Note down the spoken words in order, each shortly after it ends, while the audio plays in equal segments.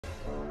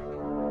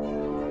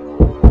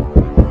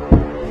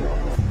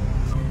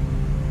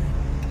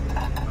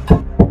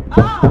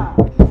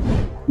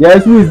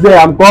Yes, who is there?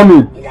 I'm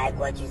coming. You like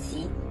what you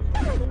see?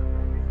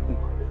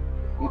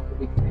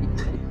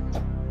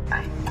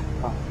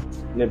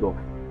 Neighbor,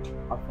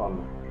 have fun.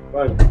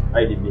 Why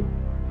IDB?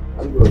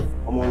 I'm good.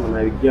 I'm on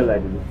my girl I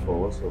did look for.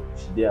 What's up?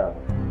 She there?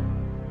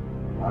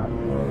 I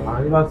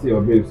never see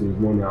your babe since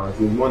morning.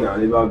 Since morning, I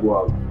never go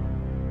out.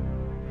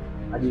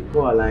 I did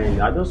call her line.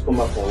 I just come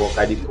back from work.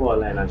 I did call her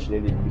line and she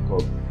didn't pick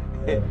up.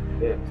 Yeah.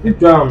 Keep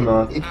trying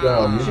now. Keep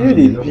trying. She know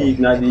the pig.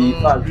 Now the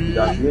fact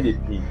that she know the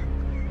pig.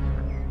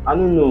 I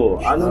don't know.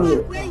 I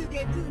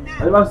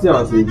never see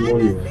her since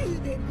morning.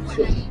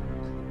 So,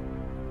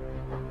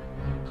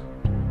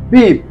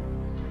 babe.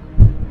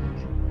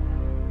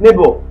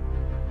 Neighbor.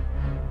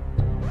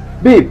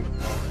 Babe.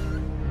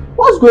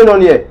 What's going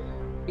on here?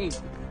 Babe,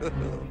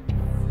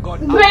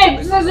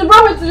 since you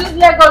brought me to this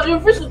Lagos, you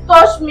refuse to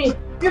touch me.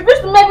 You refuse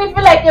to make me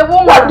feel like a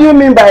woman. What do you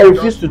mean by I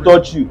refuse to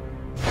touch you?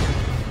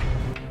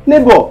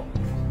 Neighbor.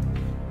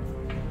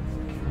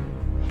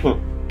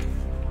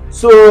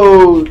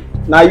 So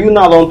now you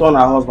now don't turn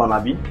her husband,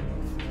 abi?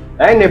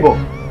 Hey neighbor.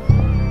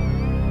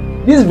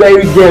 This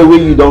very girl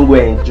wey you don't go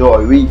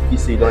enjoy, wey you feel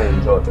say you don't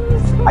enjoy.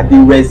 I dey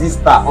resist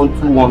her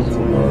unto one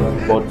thing.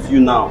 But you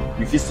now,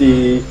 you feel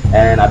say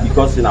na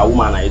because you're a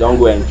woman and you don't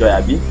go enjoy,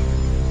 abi?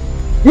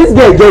 This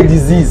girl get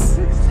disease.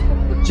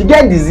 She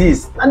get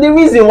disease. And the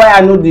reason why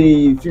I know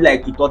they feel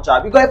like to touch her,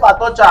 because if I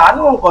touch her, I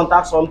don't want to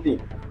contact something.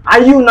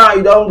 And you now,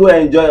 you don't go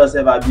enjoy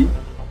yourself, abi?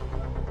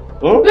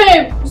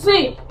 Babe,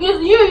 see,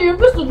 you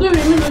refuse to do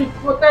with me with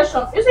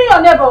protection. You see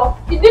your neighbor,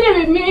 he did it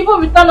with me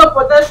even without no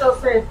protection,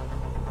 sef.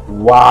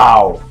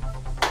 Wow.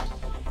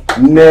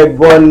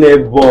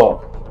 Neighbor.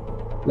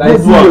 Like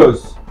good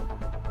serious.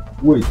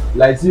 Wait,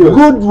 like serious.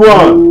 Good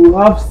one. You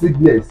have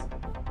sickness.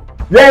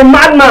 You're a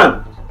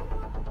madman.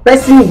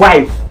 Person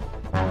wife.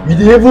 You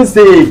didn't even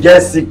say you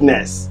get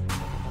sickness.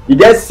 You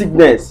get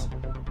sickness.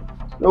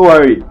 Don't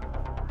worry.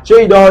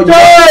 Sure you don't.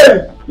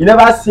 You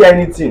never see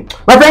anything.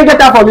 My friend, get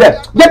out from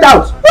here. Get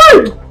out.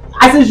 Hey!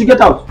 I said you should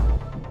get out.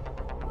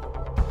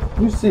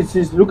 You see,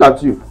 look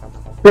at you.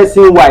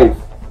 Person wife.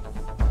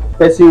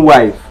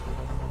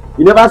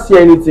 You never see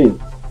anything.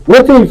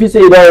 Nothing if you say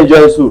you don't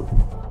enjoy so.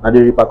 And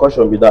the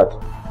repercussion be that.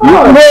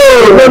 No.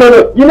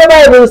 You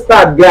never even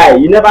start, guy.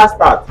 You never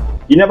start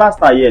yet. You never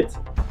start.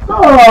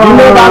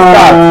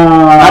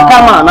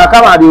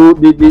 Nakama,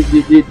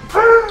 the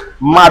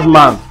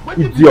madman,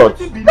 idiot.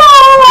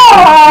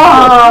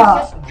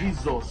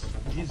 Jesus.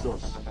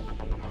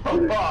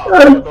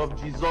 Blood of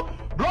Jesus.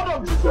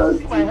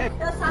 See my head.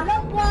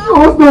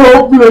 What's the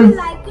whole place?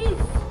 Like this.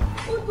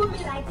 Who do me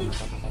like this?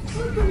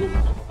 Who do me?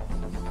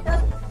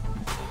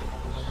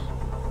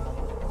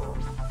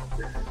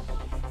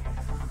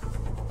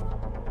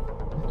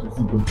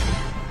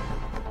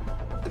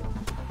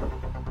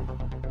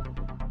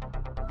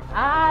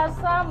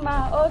 Asama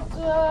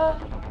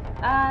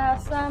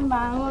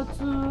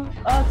otu,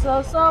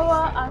 otosowo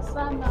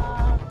asama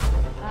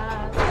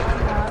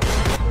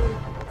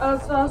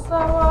otu.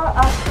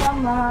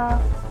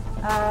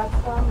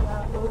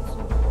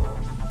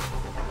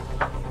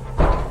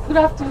 Good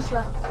afternoon,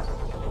 sir.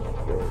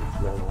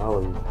 How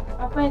are you?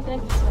 I'm fine,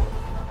 thank you, sir.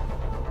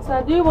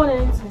 Sir, do you want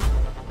anything?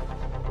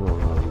 No.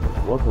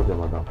 What was the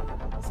madam?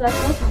 Sir, I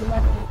want to the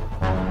market.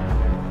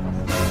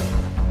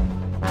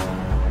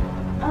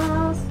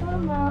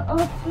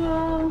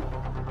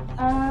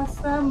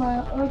 Asama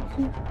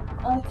otu,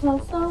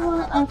 otosowo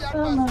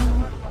asama.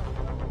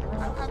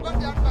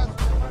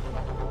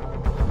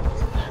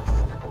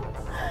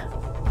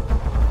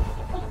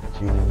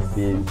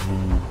 Baby.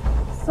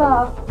 Sir,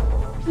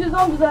 please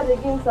don't do that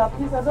again, sir.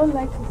 Please, I don't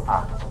like this.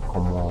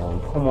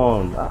 Come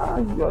on.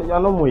 You're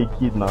not more a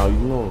kid now.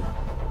 You know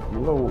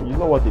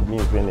what it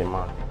means when a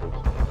man.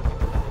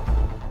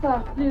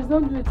 Sir, please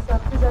don't do it, sir.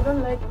 Please, I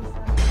don't like this, sir.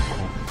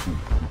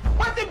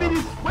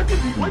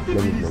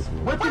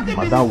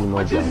 Madam will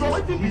not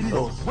be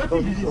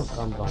Jesus,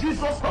 calm down. Sir, I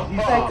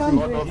can't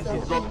do it,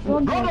 sir.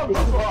 Don't do it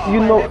again. You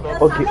know,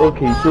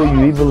 okay, so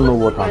you even know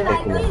what I'm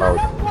talking about.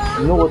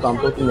 You know what I'm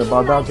talking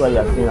about, that's why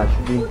you're saying I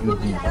shouldn't do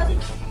this.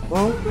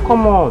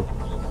 Come on.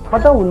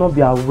 Madam will not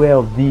be aware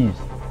of this.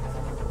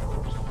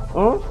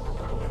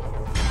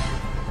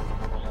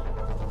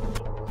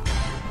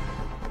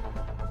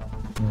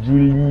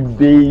 Julie,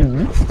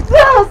 baby.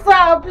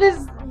 Sir,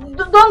 please,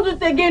 don't do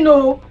it again,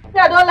 no.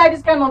 I don't like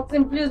this kind of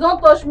thing. Please,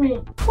 don't touch me.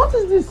 What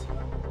is this?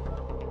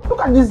 Look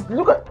at this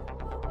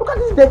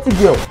dirty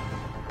girl.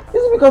 Is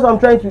it because I'm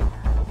trying to...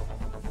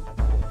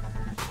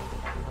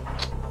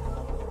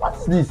 What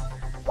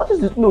is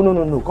this?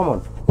 No, come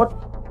on. What?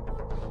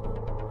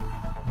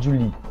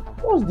 Julie,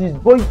 what's this?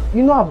 Boy,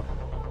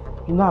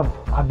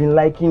 I've been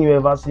liking you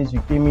ever since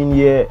you came in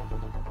here.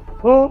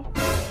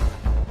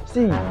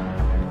 See,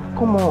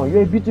 come on,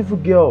 you're a beautiful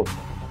girl.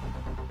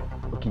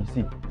 Okay,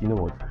 see, you know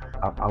what?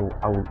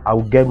 I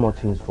will get more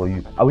things for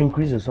you. I will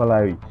increase your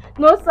salary.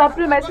 No, sir,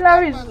 please, my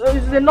salary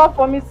is enough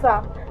for me,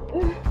 sir.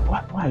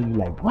 Why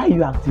are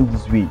you acting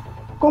this way?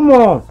 Come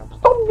on,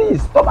 stop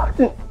this. Stop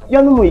acting.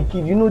 You're not a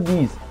kid, you know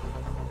this.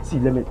 See,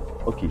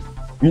 okay.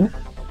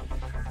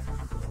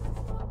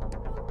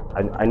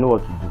 I know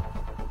what to do.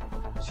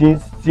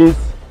 Since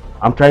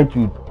I'm trying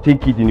to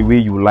take it in the way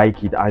you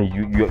like it, and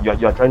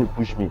you're trying to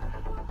push me.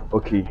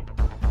 Okay,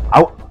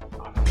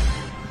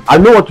 I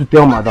know what to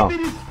tell Madam.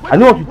 I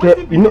know what to tell.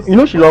 You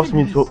know she loves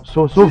me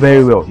so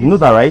very well. You know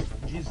that, right?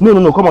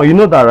 No, come on. You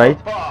know that, right?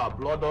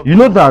 You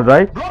know that,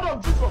 right?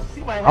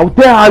 I'll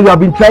tell her you have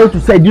been trying to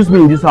seduce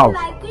me in this house.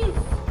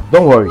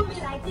 Don't worry.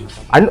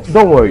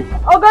 Don't worry.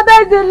 Oga,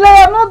 that is a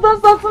lie. I'm not doing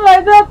something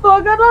like that.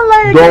 Oga, don't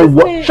lie against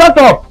me. Shut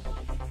up!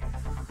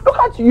 Look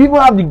at you. You even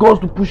have the guts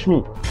to push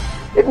me.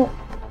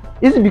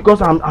 Is it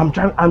because I'm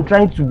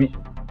trying to be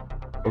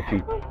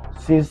okay?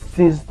 Since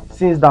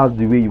that's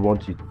the way you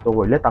want it, don't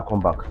worry. Let her come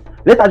back.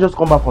 Let her just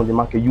come back on the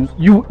market. You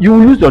will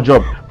lose your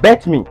job.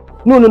 Bet me.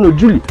 No,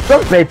 Julie.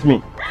 Just bet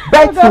me.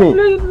 Bet Oga, me.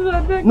 Please,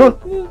 No.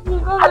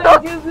 I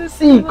don't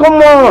see.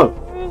 Come on.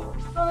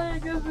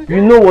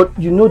 You know what?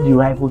 You know the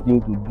rightful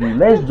thing to do.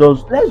 Let's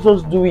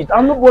just do it,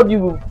 and nobody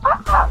will.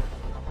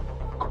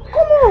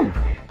 Come on.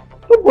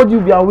 Nobody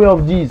will be aware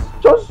of this.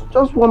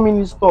 Just 1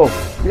 minute stuff.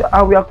 We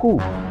are cool.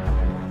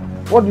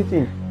 What do you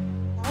think?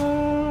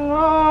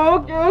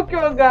 Okay,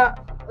 Oga.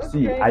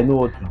 See, Okay. I know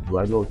what to do.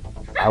 I know.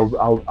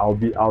 I'll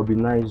be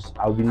nice.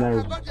 I'll be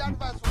nice with you.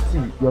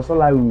 See, your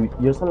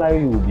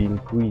salary will be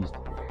increased.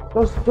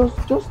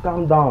 Just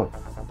calm down.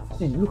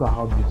 See, look at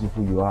how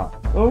beautiful you are.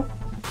 Huh?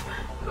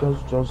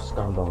 Just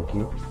calm down,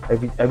 okay?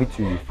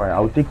 Everything will be fine.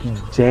 I'll take it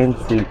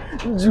gently.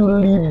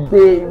 Julie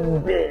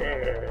baby.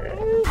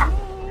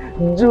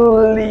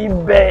 Julie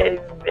baby.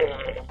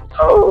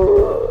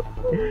 Oh,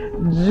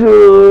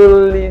 Julie.